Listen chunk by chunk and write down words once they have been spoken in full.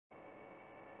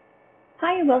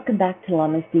Hi and welcome back to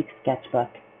Llama Speak Sketchbook.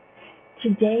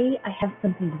 Today I have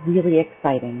something really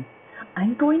exciting.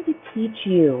 I'm going to teach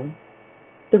you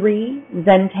 3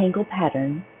 Zentangle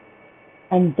patterns,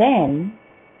 and then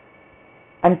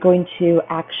I'm going to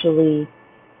actually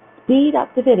speed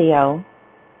up the video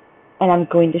and I'm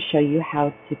going to show you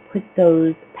how to put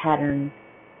those patterns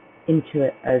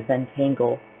into a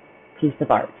Zentangle piece of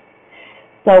art.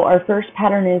 So our first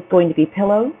pattern is going to be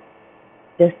pillows.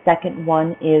 The second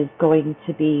one is going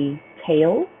to be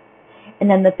tails. And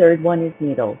then the third one is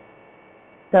needles.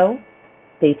 So,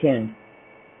 stay tuned.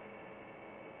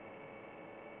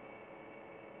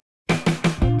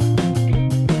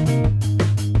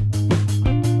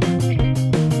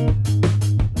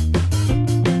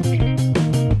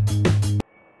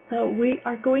 So we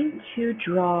are going to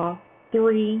draw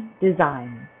 3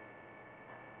 designs.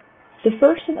 The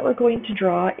first one that we're going to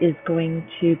draw is going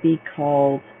to be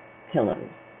called pillows.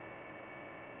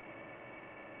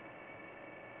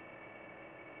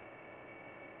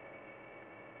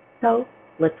 So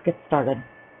let's get started.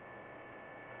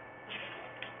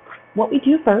 What we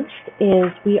do first is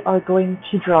we are going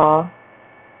to draw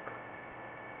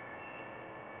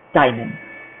diamonds.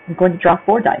 I'm going to draw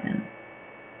 4 diamonds.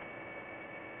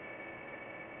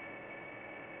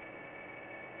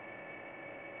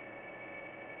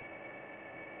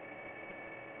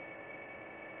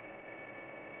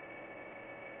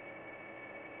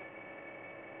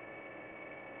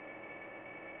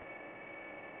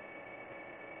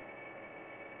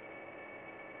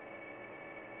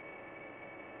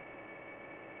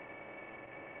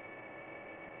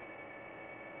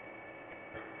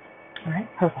 All right,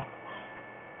 perfect.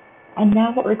 And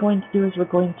now what we're going to do is we're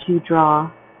going to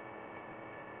draw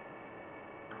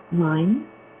lines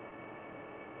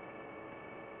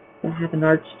that have an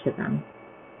arch to them.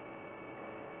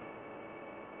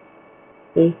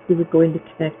 Basically, we're going to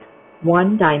connect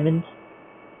one diamond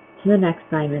to the next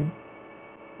diamond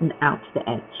and out to the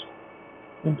edge.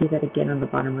 And do that again on the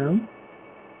bottom row.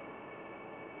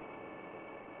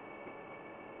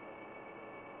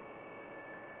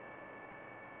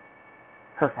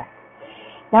 Perfect.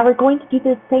 Now we're going to do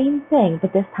the same thing,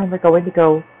 but this time we're going to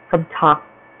go from top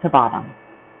to bottom.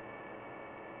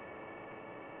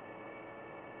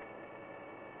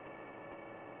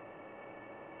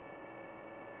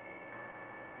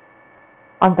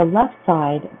 On the left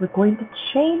side, we're going to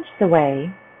change the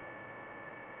way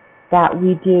that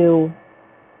we do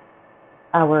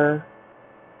our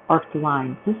arced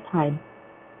lines. This time,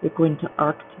 we're going to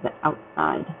arc to the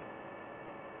outside.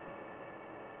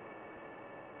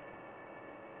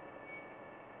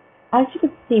 As you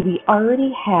can see, we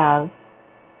already have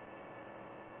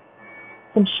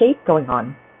some shape going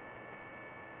on.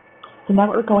 So now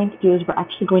what we're going to do is we're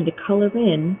actually going to color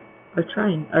in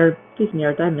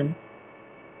our diamond.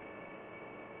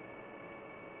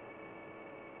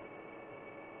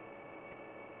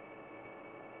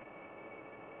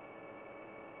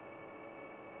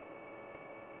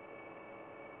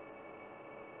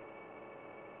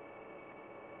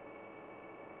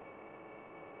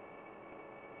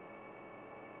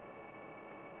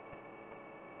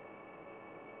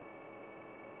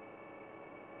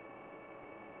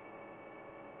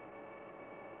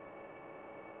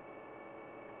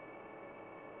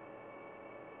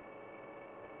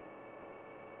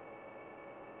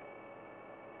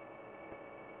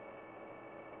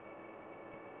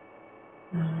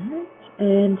 Alright,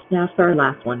 and now for our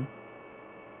last one.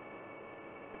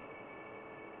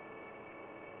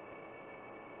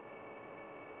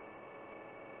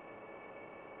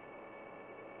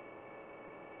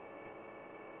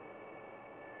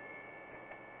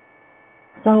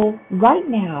 So right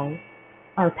now,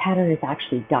 our pattern is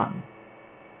actually done,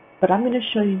 but I'm going to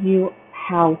show you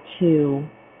how to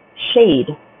shade.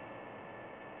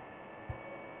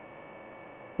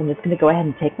 I'm just going to go ahead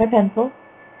and take my pencil.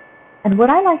 And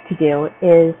what I like to do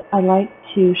is I like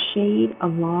to shade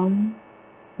along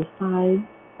the sides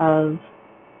of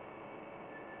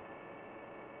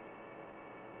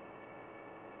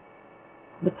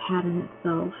the pattern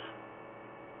itself.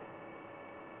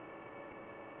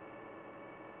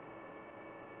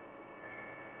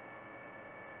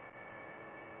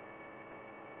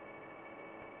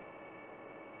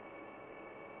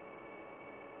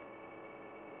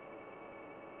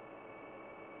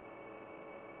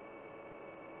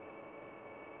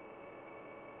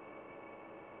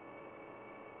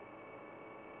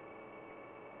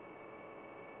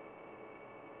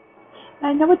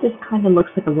 I know it just kind of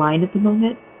looks like a line at the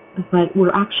moment, but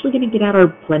we're actually going to get out our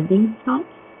blending stops.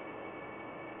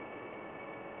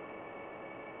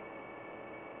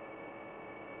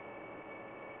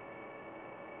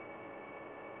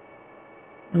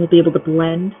 And we'll be able to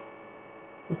blend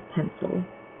with pencil.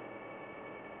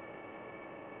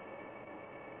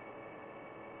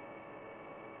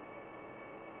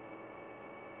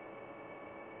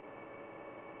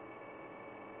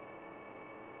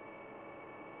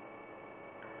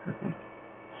 Perfect.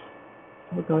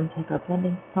 So we'll go and take our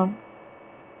blending pump.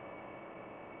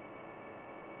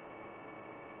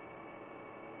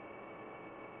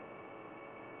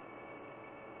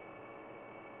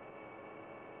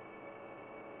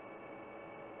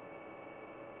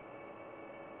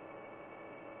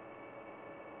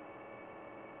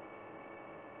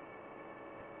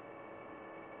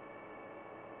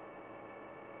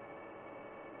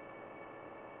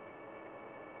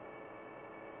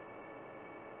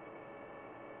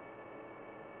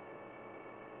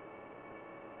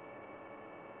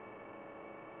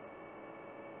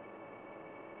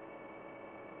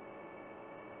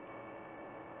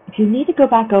 If you need to go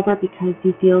back over because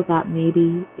you feel that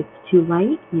maybe it's too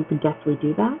light, you can definitely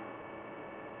do that.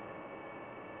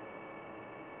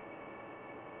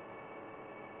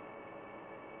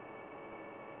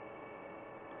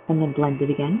 And then blend it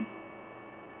again.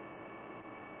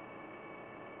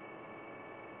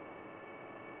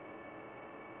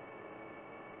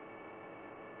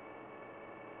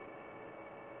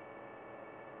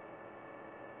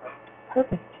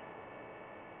 Perfect.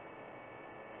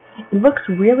 It looks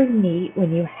really neat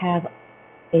when you have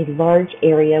a large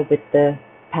area with the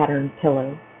pattern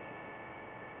pillow.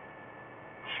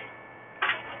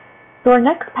 So our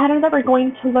next pattern that we're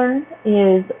going to learn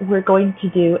is we're going to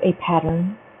do a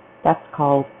pattern that's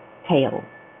called tails.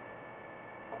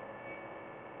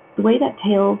 The way that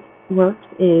tails works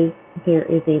is there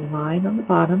is a line on the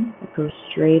bottom that goes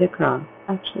straight across.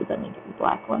 Actually, let me get the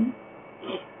black one.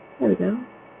 There we go.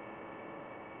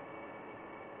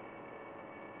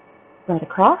 Right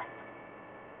across.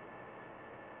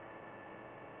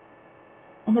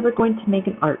 And then we're going to make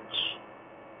an arch.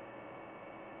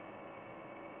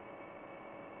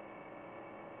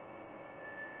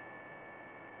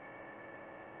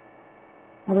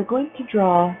 Now we're going to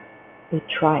draw a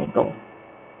triangle.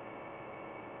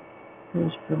 It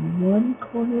goes from one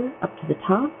corner up to the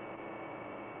top.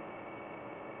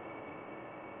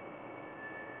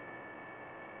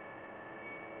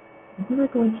 And then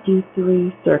we're going to do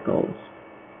 3 circles.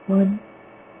 1,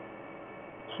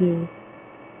 2,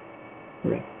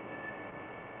 3.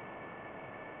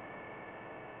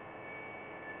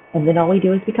 And then all we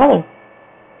do is we color.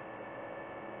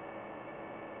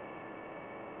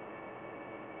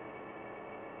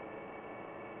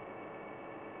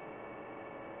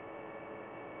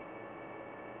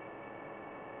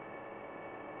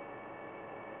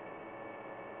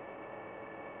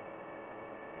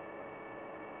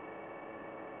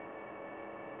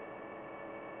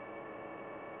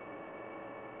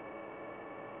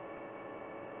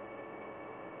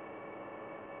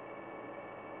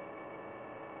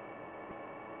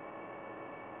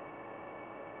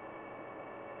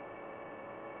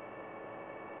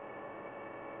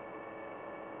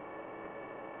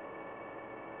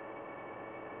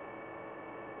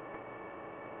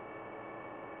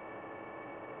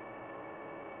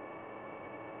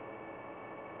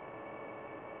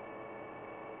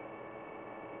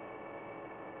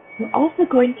 We're also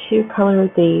going to color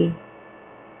the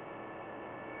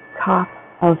top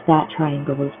of that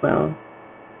triangle as well.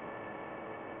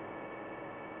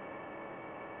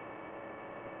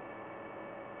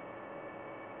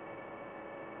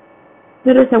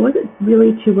 Notice I wasn't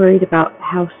really too worried about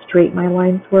how straight my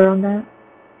lines were on that,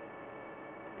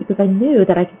 because I knew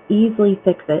that I could easily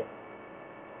fix it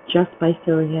just by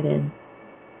filling it in.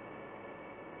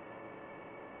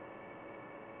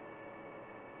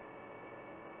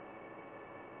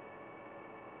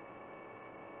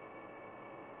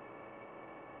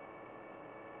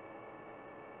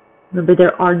 Remember,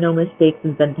 there are no mistakes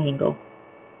in Zentangle.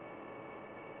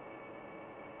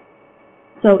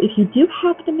 So if you do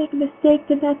happen to make a mistake,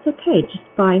 then that's okay. Just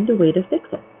find a way to fix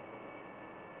it.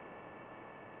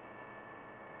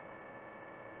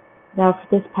 Now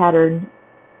for this pattern,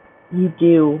 you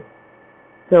do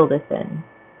fill this in.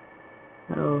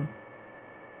 So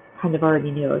kind of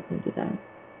already knew I was going to do that.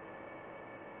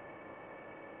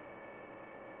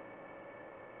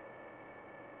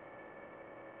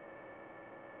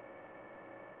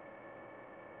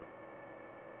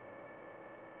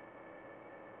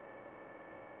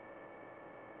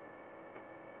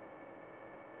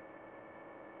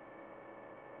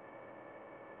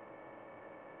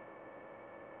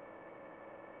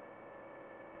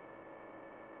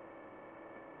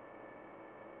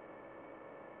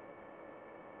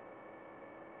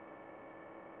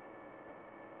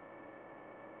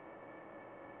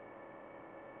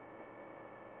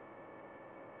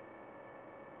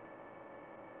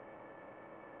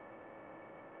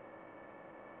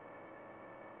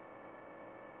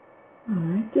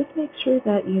 Alright, just make sure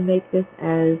that you make this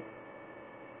as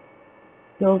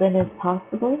filled in as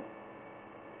possible.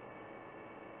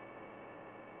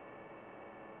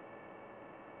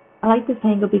 I like this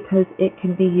angle because it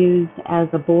can be used as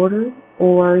a border,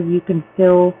 or you can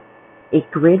fill a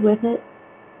grid with it.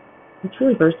 It's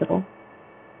really versatile.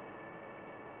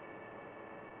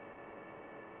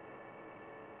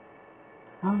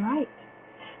 Alright,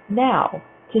 now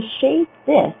to shade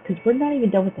this, because we're not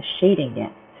even done with the shading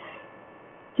yet.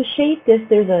 To shade this,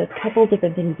 there's a couple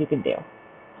different things you can do.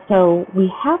 So we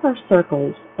have our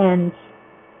circles, and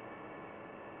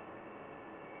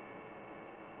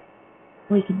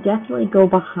we can definitely go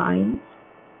behind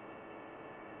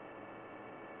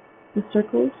the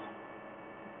circles.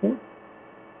 Okay.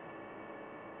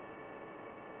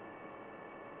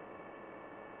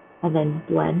 And then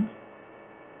blend.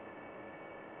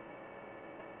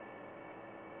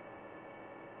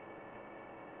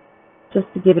 Just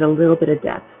to give it a little bit of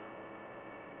depth.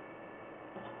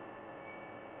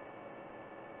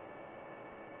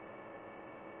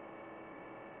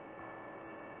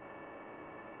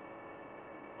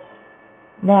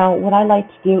 Now, what I like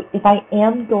to do, if I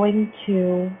am going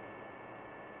to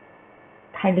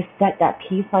kind of set that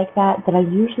piece like that, then I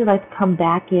usually like to come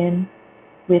back in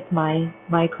with my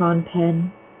micron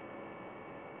pen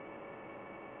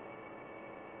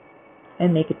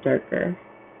and make it darker.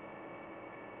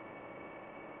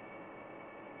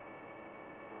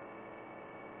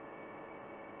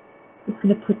 Just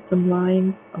going to put some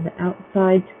lines on the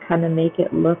outside to kind of make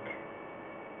it look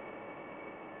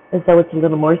as though it's a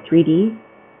little more 3D.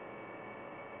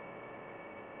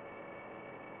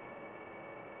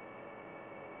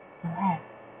 Alright.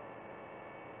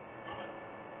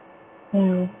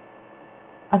 Now,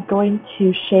 I'm going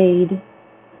to shade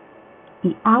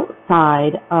the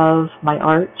outside of my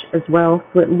arch as well,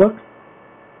 so it looks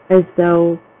as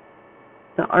though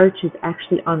the arch is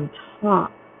actually on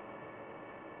top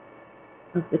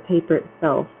of the paper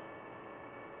itself.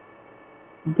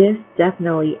 This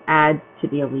definitely adds to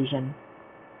the illusion.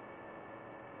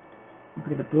 I'm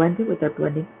going to blend it with our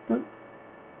blending stuff.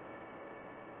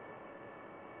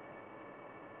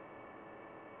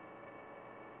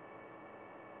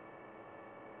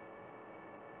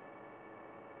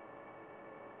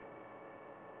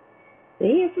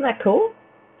 See, isn't that cool?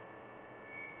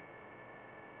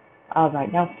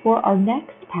 Alright, now for our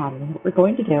next pattern, what we're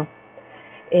going to do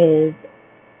is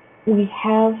we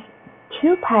have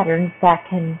two patterns that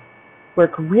can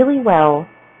work really well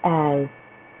as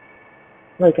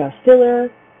like a filler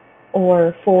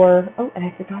or for, oh, and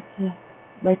I forgot to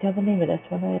write down the name of this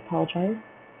one, I apologize.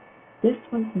 This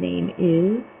one's name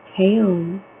is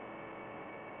Tail.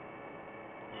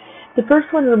 The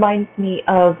first one reminds me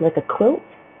of like a quilt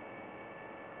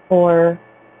or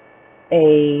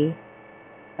a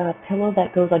pillow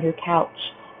that goes on your couch.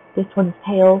 This one's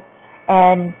Tail,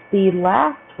 and the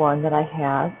last one that I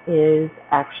have is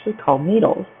actually called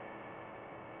Needles.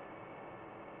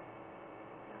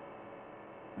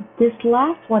 This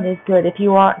last one is good if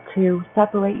you want to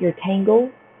separate your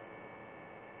tangle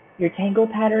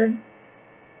pattern,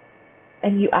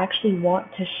 and you actually want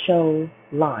to show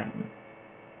lines.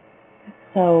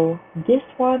 So this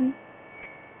one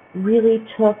really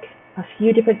took a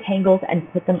few different tangles and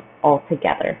put them all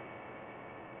together.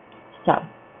 So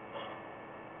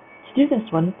to do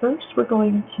this one, first we're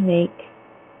going to make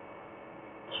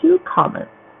two commas,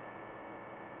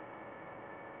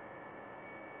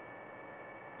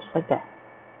 just like that.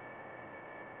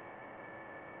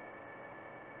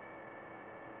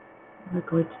 We're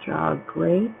going to draw a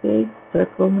great big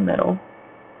circle in the middle.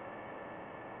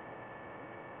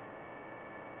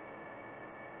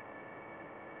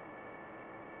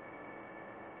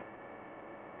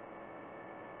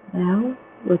 Now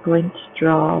we're going to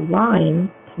draw a line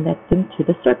connecting to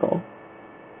the circle.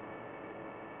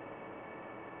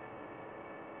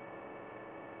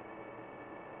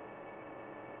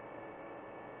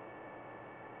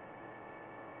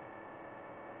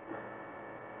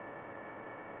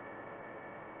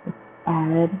 Let's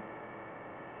add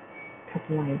a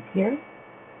couple lines here.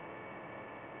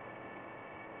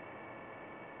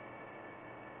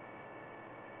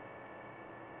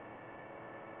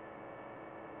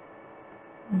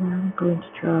 Now I'm going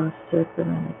to draw a circle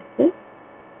like this.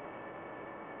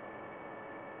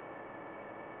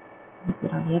 Move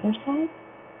it on the other side.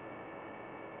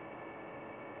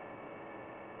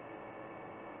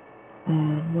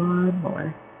 And one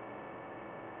more.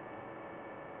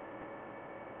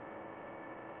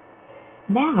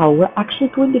 Now we're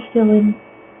actually going to fill in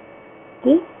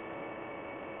this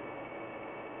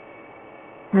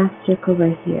half circle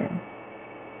right here.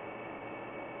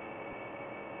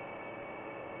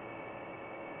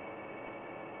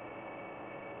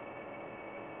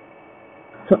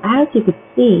 So as you can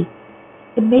see,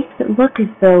 it makes it look as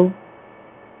though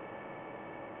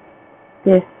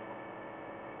this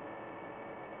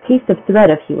piece of thread,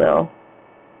 if you will,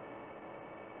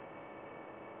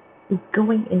 is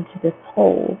going into this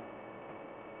hole.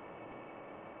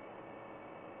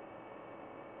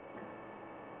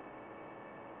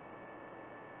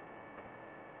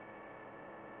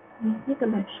 I think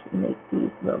I'm actually going to make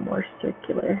these a little more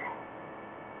circular.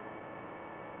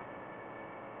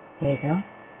 There you go.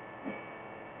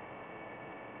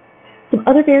 Some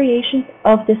other variations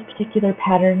of this particular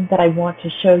pattern that I want to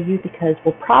show you, because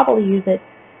we'll probably use it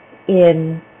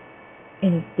in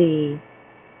the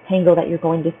tangle that you're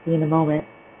going to see in a moment.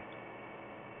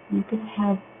 You can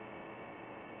have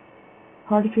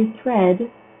part of your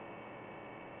thread.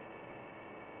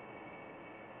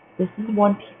 This is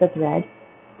one piece of thread.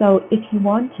 So if you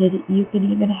wanted, you could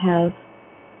even have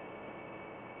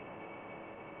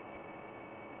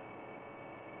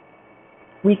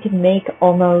we can make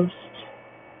almost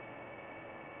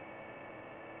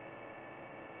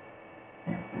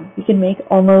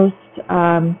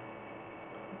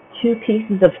two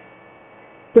pieces of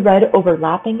thread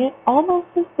overlapping it, almost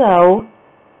as though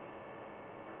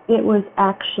it was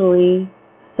actually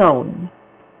sewn,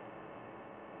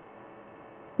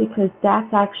 because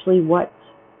that's actually what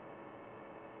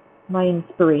my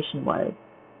inspiration was,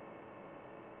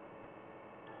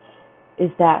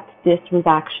 is that this was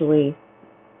actually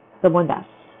someone that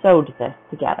sewed this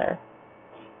together.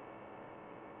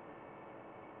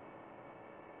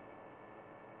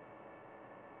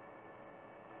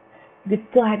 You could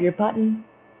still have your button,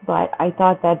 but I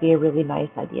thought that'd be a really nice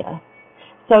idea.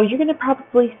 So you're going to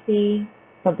probably see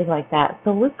something like that.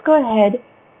 So let's go ahead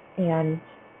and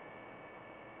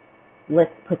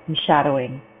let's put some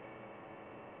shadowing.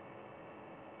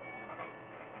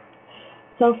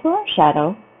 So for our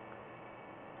shadow,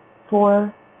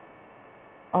 for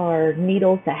our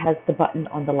needles that has the button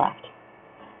on the left,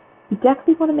 you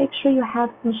definitely want to make sure you have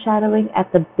some shadowing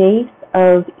at the base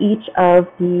of each of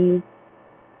these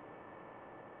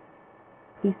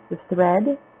pieces of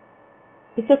thread.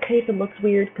 It's okay if it looks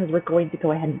weird, because we're going to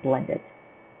go ahead and blend it.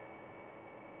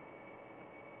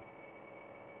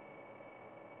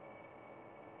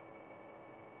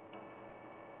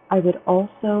 I would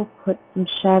also put some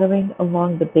shadowing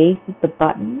along the base of the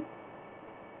button.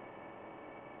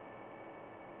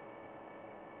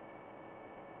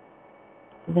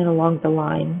 And then along the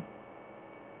line.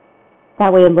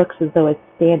 That way it looks as though it's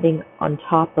standing on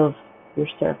top of your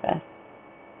surface.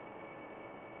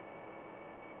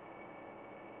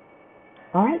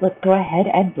 Alright, let's go ahead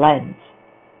and blend.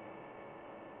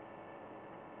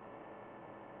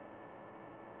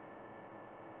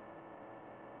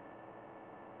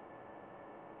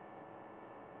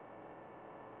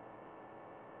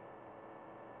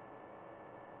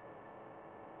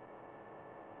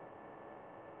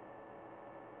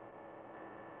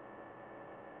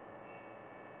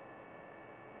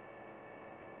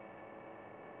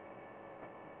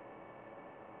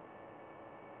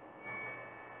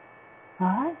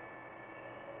 Alright,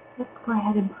 let's go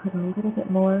ahead and put a little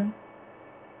bit more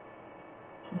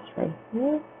just right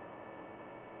here.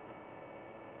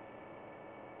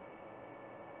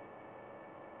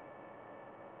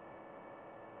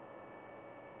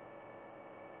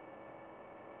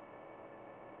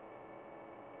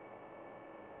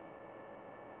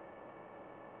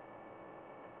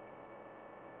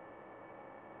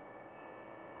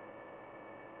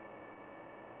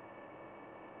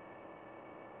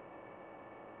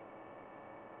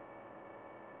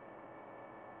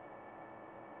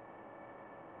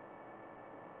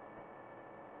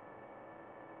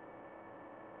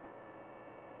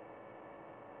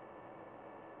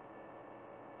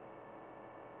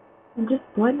 And just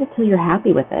blend until you're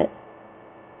happy with it.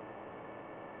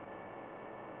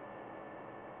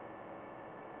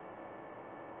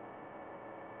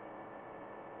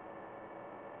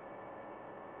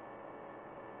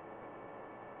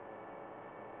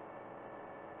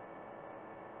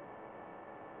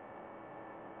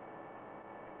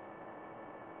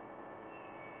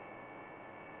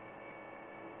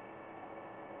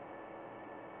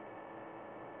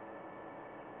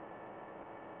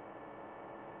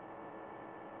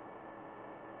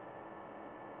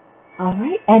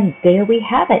 Alright, and there we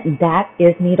have it. That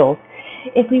is needles.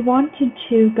 If we wanted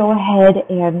to go ahead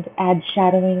and add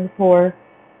shadowing for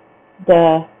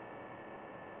the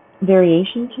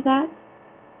variation to that,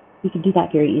 we can do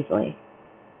that very easily.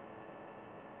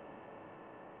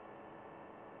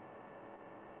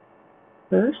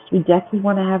 First, we definitely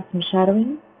want to have some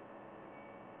shadowing.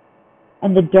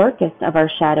 And the darkest of our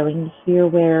shadowing, here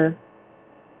where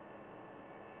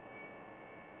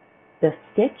the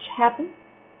stitch happens.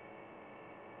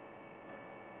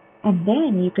 And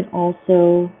then you can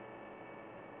also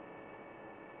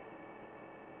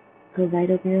go right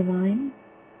over your line.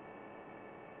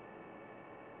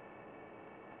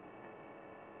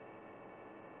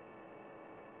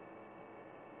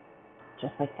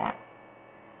 Just like that.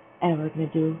 And we're going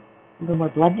to do a little more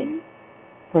blending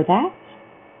for that.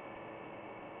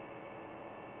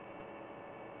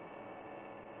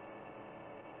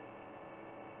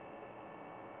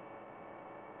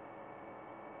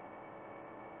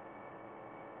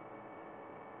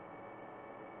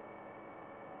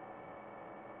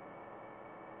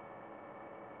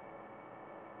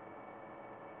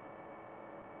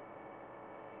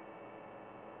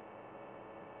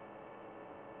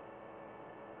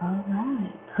 All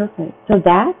right, perfect. So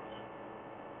that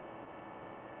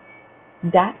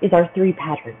is our 3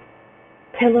 patterns: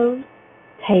 pillows,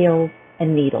 tails,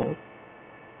 and needles.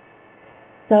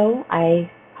 So I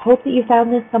hope that you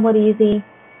found this somewhat easy.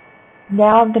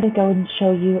 Now I'm going to go and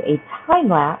show you a time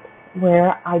lapse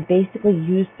where I basically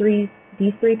use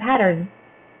these 3 patterns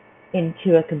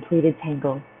into a completed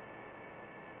tangle.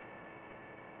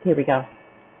 Here we go.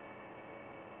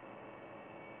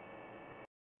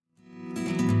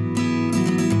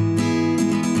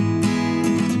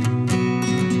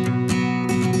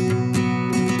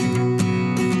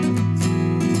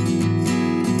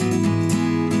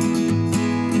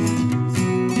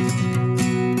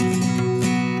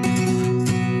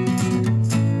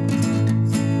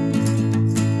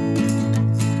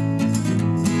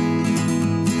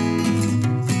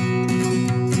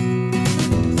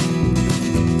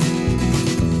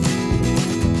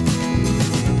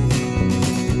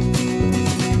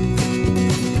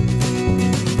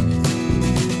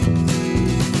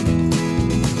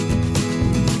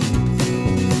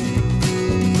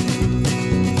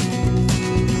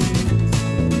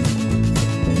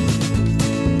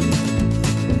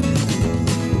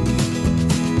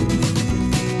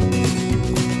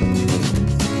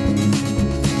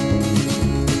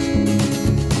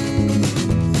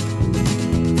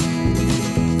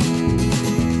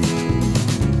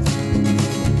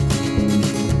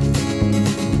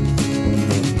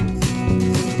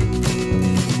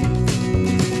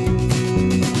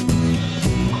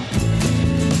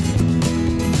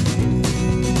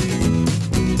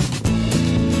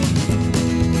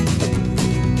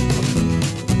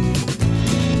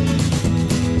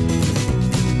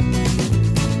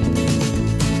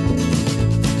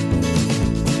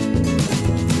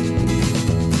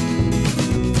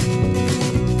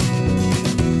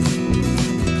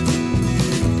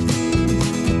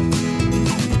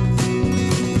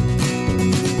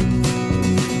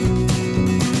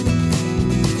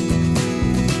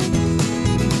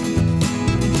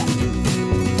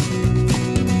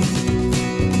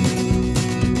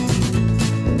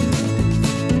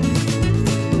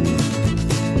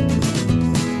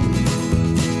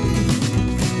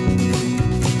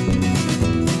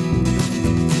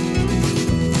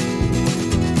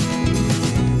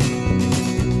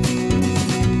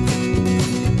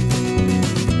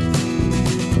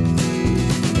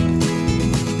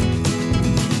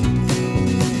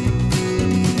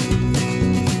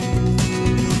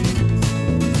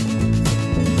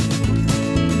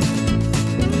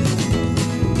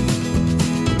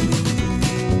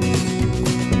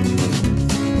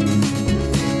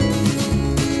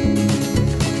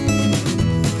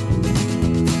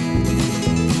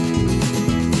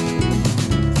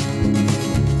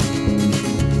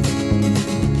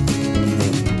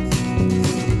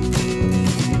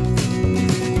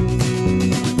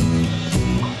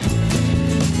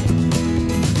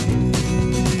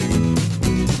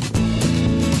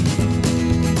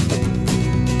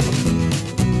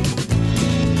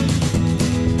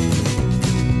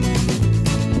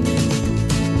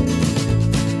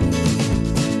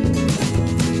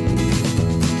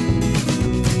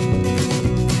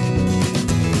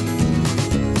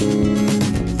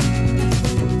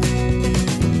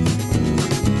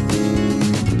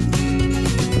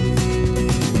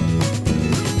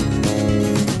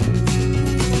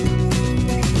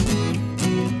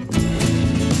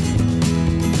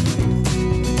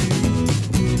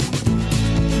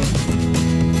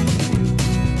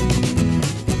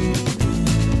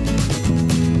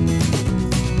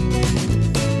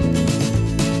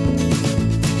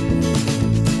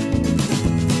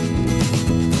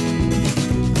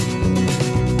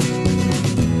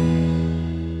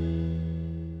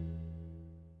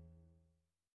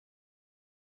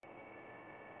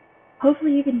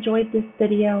 Hopefully you've enjoyed this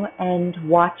video and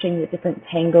watching the different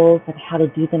tangles and how to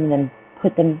do them and then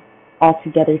put them all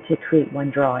together to create one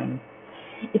drawing.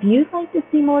 If you'd like to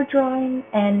see more drawing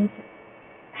and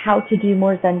how to do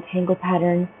more Zentangle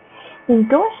patterns, then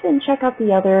go ahead and check out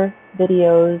the other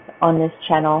videos on this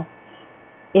channel.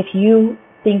 If you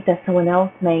think that someone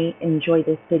else may enjoy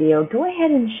this video, go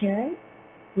ahead and share it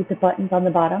with the buttons on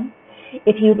the bottom.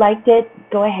 If you liked it,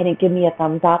 go ahead and give me a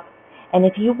thumbs up. And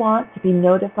if you want to be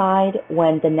notified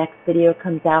when the next video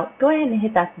comes out, go ahead and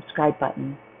hit that subscribe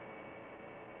button.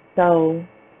 So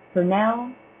for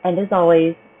now, and as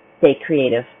always, stay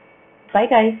creative. Bye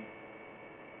guys.